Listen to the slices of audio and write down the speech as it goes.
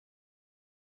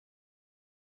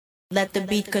Let the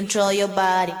beat control your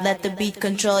body. Let the beat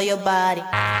control your body.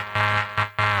 Let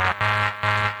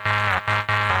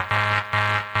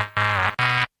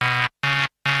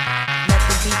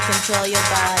the beat control your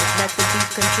body. Let the beat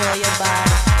control your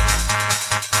body.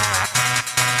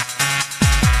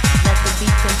 Let the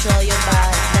beat control your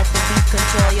body. Let the beat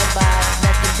control your body.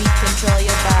 Let the beat control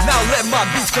your body. Now let my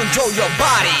beats control your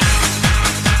body.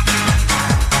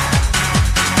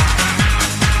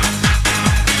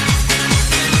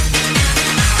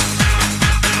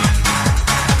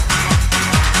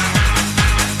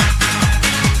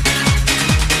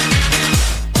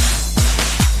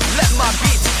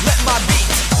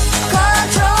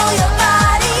 Control your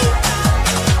body.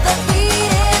 The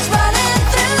beat is running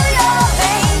through your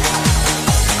veins.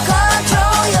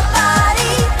 Control your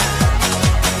body.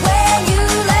 When you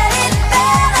let it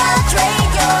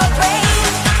penetrate your brain.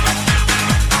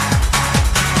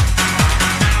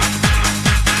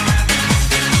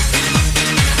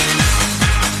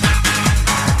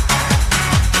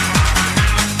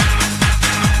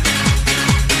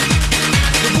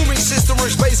 The booming system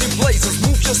is raising blazes.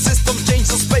 Move your system, change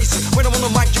the spaces. When I'm on the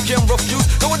mic, you can't refuse.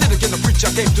 No, I didn't get to preach,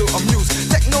 I came to amuse.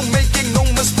 Techno making, no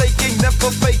mistaking, never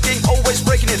faking, always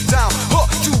breaking it down.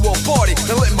 To a party,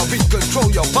 now let my beat control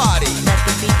your body. Let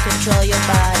the beat control your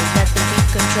body. Let the beat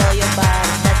control your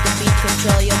body. Let the beat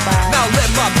control your body. Now let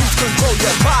my beat control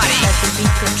your body. Let the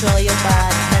beat control your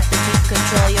body. Let the beat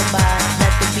control your body.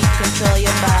 Let the beat control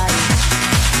your body.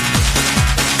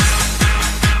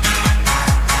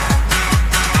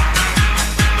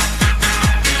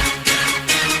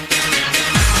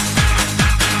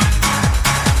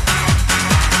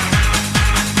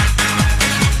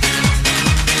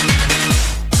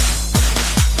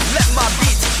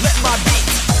 Let my beat.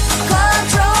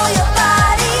 Control your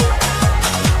body.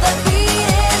 The beat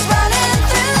is running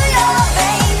through your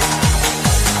veins.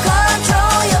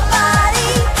 Control your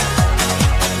body.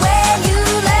 When you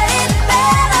let it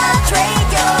penetrate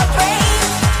your brain.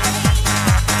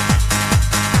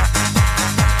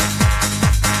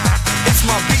 It's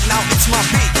my beat now, it's my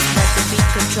beat. Let the beat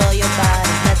control your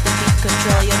body. Let the beat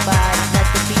control your body. Let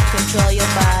the beat control your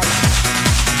body.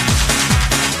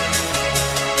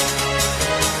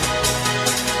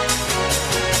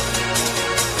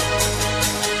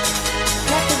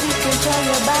 Let the beat control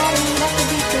your body. Let the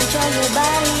beat control your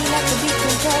body. Let the beat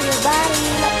control your body.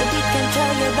 Let the beat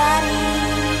control your body.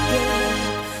 Yeah.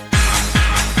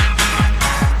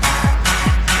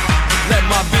 Let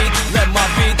my beat, let my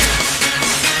beat.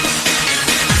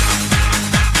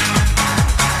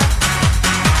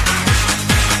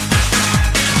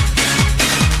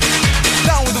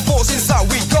 Down with the force inside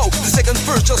we go. The second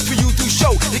verse just for you to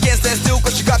show. You can't stand still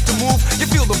cause you got to move. You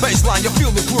feel the bassline, you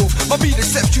feel the groove. My beat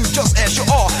accepts you just as you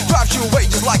are. Drives you away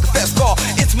just like a fast car.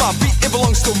 It's my beat, it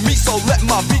belongs to me. So let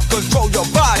my beat control your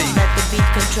body. Let the beat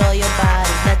control your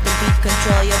body. Let the beat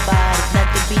control your body. Let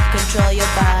the beat control your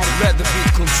body. Let the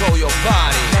beat control your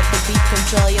body. Let the beat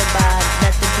control your body.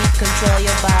 Let the beat control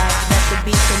your body. Let the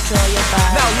beat control your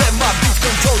body. Now let my beat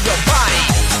control your body.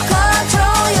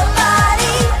 Control your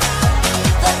body.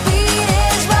 The beat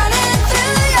is running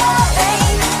through your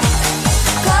veins.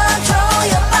 Control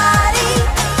your body.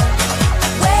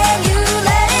 When you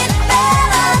let it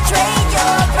penetrate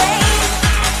your brain.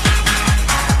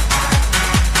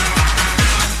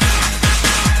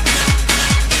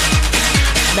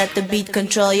 Let the beat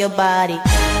control your body.